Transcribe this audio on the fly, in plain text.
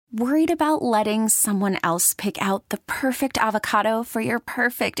Worried about letting someone else pick out the perfect avocado for your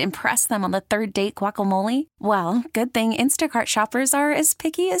perfect impress them on the third date guacamole? Well, good thing Instacart shoppers are as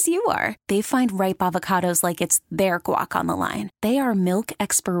picky as you are. They find ripe avocados like it's their guac on the line. They are milk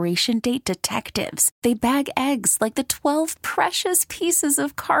expiration date detectives. They bag eggs like the 12 precious pieces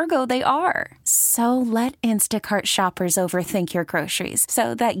of cargo they are. So let Instacart shoppers overthink your groceries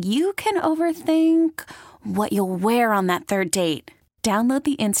so that you can overthink what you'll wear on that third date. Download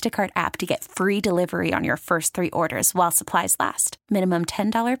the Instacart app to get free delivery on your first 3 orders while supplies last. Minimum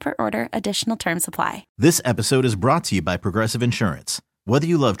 $10 per order. Additional terms apply. This episode is brought to you by Progressive Insurance. Whether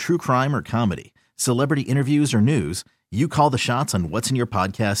you love true crime or comedy, celebrity interviews or news, you call the shots on what's in your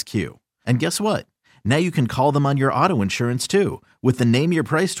podcast queue. And guess what? Now you can call them on your auto insurance too with the Name Your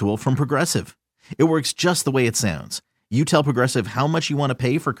Price tool from Progressive. It works just the way it sounds. You tell Progressive how much you want to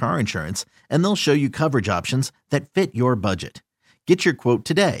pay for car insurance, and they'll show you coverage options that fit your budget. Get your quote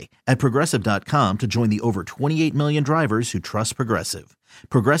today at Progressive.com to join the over 28 million drivers who trust Progressive.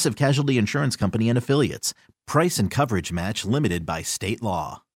 Progressive Casualty Insurance Company and Affiliates. Price and coverage match limited by state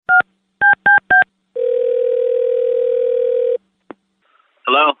law.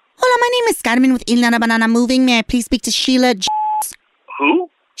 Hello? Hola, my name is Carmen with Il Nana Banana Moving. May I please speak to Sheila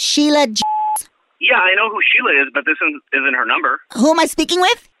Who? Sheila Yeah, I know who Sheila is, but this isn't her number. Who am I speaking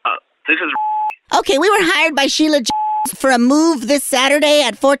with? This is... Okay, we were hired by Sheila for a move this Saturday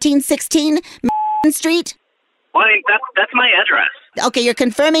at 1416 Street. Well, I mean, that's my address. Okay, you're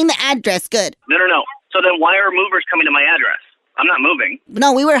confirming the address. Good. No. So then why are movers coming to my address? I'm not moving.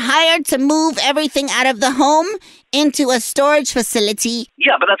 No, we were hired to move everything out of the home into a storage facility.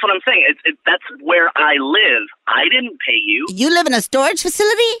 Yeah, but that's what I'm saying. That's where I live. I didn't pay you. You live in a storage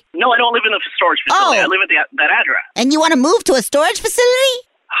facility? No, I don't live in a storage facility. Oh. I live at that address. And you want to move to a storage facility?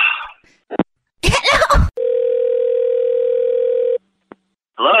 Hello?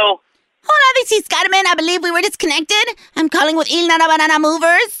 Hello? Hola, this is Carmen. I believe we were disconnected. I'm calling with Il Nana Banana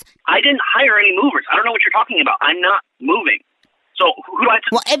Movers. I didn't hire any movers. I don't know what you're talking about. I'm not moving. So who do I...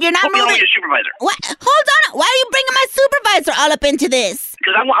 Well, if you're not moving... moving... your supervisor. What? Hold on. Why are you bringing my supervisor all up into this?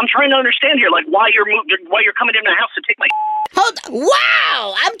 Because I'm trying to understand here, like, why you're coming into my house to take my...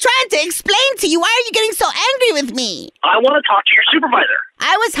 Wow! I'm trying to explain to you. Why are you getting so angry with me? I want to talk to your supervisor.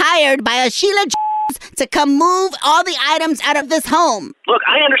 I was hired by a Sheila to come move all the items out of this home. Look,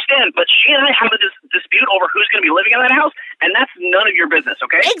 I understand, but she and I have a dispute over who's going to be living in that house, and that's none of your business,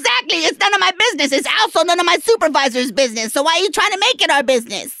 okay? Exactly. It's none of my business. It's also none of my supervisor's business. So why are you trying to make it our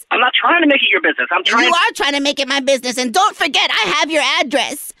business? I'm not trying to make it your business. You are trying to make it my business. And don't forget, I have your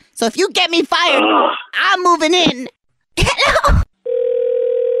address. So if you get me fired, I'm moving in. Hello?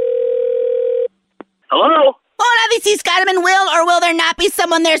 Hello? Hola, this is Carmen. Will or will there not be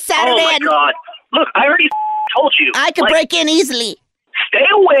someone there Saturday? Oh, my God. Look, I already told you. I can break in easily. Stay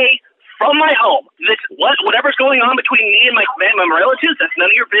away from my home. Whatever's going on between me and my relatives, that's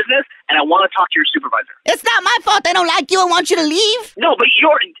none of your business, and I want to talk to your supervisor. It's not my fault they don't like you and want you to leave. No, but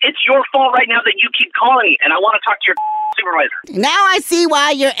it's your fault right now that you keep calling me, and I want to talk to your supervisor. Now I see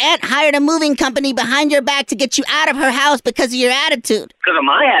why your aunt hired a moving company behind your back to get you out of her house because of your attitude. Because of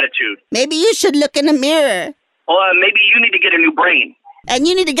my attitude? Maybe you should look in the mirror. Well, maybe you need to get a new brain. And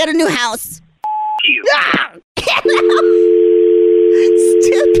you need to get a new house. You. Ah!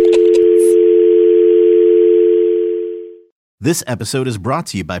 Stupid. This episode is brought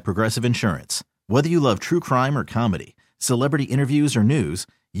to you by Progressive Insurance. Whether you love true crime or comedy, celebrity interviews or news,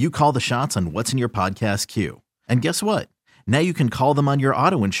 you call the shots on what's in your podcast queue. And guess what? Now you can call them on your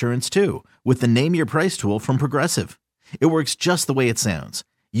auto insurance too with the Name Your Price tool from Progressive. It works just the way it sounds.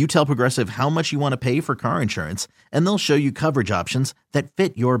 You tell Progressive how much you want to pay for car insurance, and they'll show you coverage options that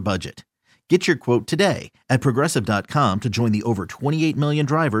fit your budget. Get your quote today at Progressive.com to join the over 28 million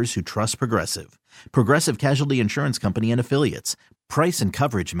drivers who trust Progressive. Progressive Casualty Insurance Company and Affiliates. Price and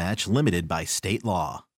coverage match limited by state law.